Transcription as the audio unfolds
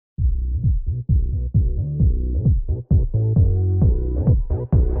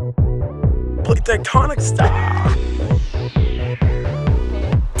Tectonic style.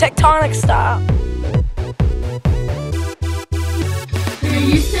 Tectonic style. There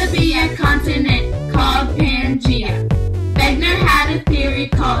used to be a continent called Pangea. Wegener had a theory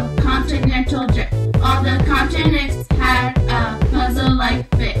called continental drift. All the continents had a puzzle-like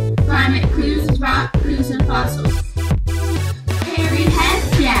fit. Climate clues, rock clues, and fossils. Hairy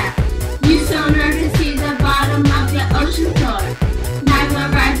heads, yeah. You sonar to see the bottom of the ocean floor. Magma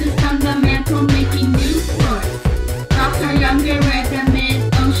rises from the mantle, making new floors. Rocks are younger where the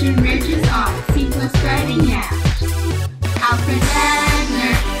mid-ocean ridges are. Seas were spreading, yeah. Alfred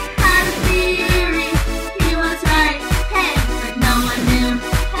Wegener had a theory. He was right, hey, but no one knew.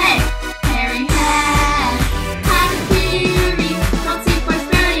 Hey, hairy heads had a theory. Don't seas were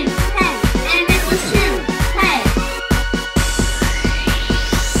spreading, hey, and it was true, hey.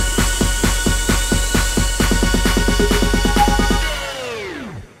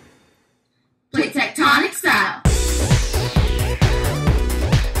 Play tectonic style.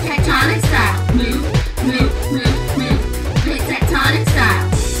 Tectonic style. Move, move, move, move. Play tectonic style.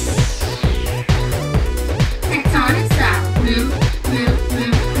 Tectonic style. Move, move,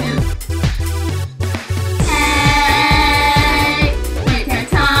 move, move. Hey, play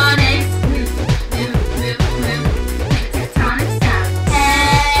tectonics. Move, move, move, move. Play tectonic style.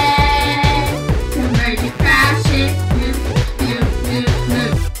 Hey, converge and crash it. Move, move, move,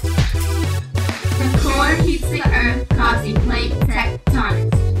 move. The core heats the earth, causing plate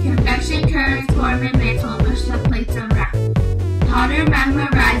tectonics. Convection currents form in mantle and push the plates around. Hotter magma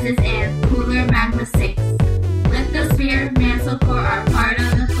rises and cooler magma sinks. Lithosphere, mantle core are part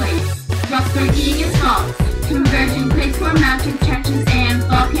of the plates. Rocks breaking and faults. Converging plates form mountain trenches and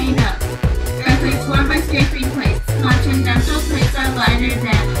volcanoes. Earthquakes formed by scraping plates. Continental plates are lighter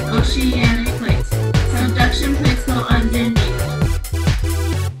than oceanic plates. Subduction plates go underneath.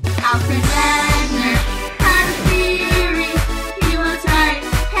 Alfred Wegener had a theory. He was right,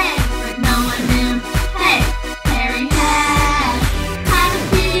 hey, but no one knew. Hey, hairy heads had a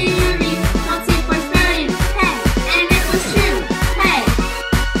theory. Don't seas were spreading, hey, and it was true, hey.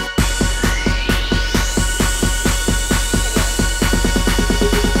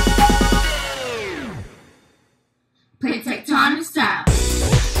 Play tectonic style.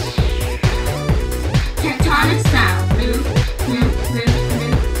 Tectonic style. Move, move, move,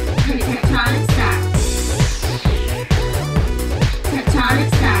 move. Play tectonic style. Tectonic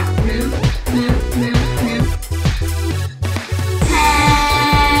style. Move, move, move, move.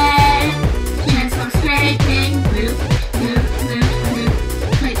 Hey, transform scraping. Move, move, move, move.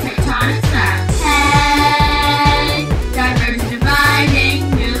 Play tectonic style. Hey, diverging, dividing.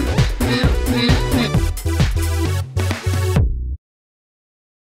 Move, move, move, move.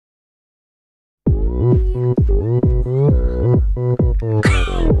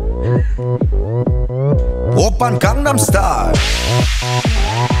 오빤 강남 스타일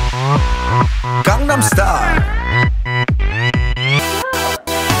강남 스타일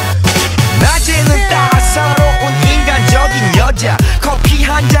낮에는 따사로운 인간적인 여자 커피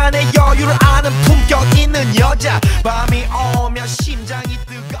한 잔에 여유를 아는 품격 있는 여자 밤이 오면 심장이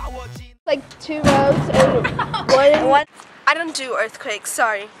뜨거워진 Like 2 rows and one. I don't do earthquakes,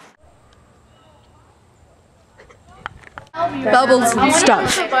 sorry. Bubbles and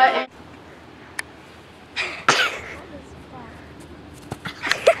stuff.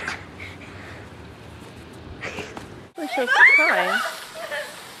 We're so kind.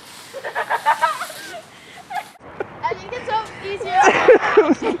 I think it's so easier.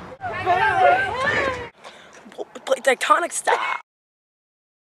 Play tectonic style.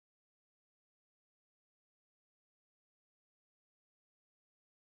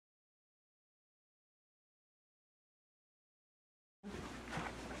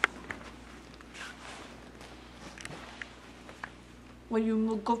 Why you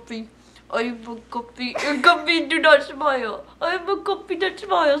make coffee? I make coffee. Your coffee do not smile. I make coffee that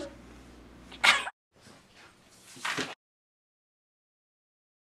smiles.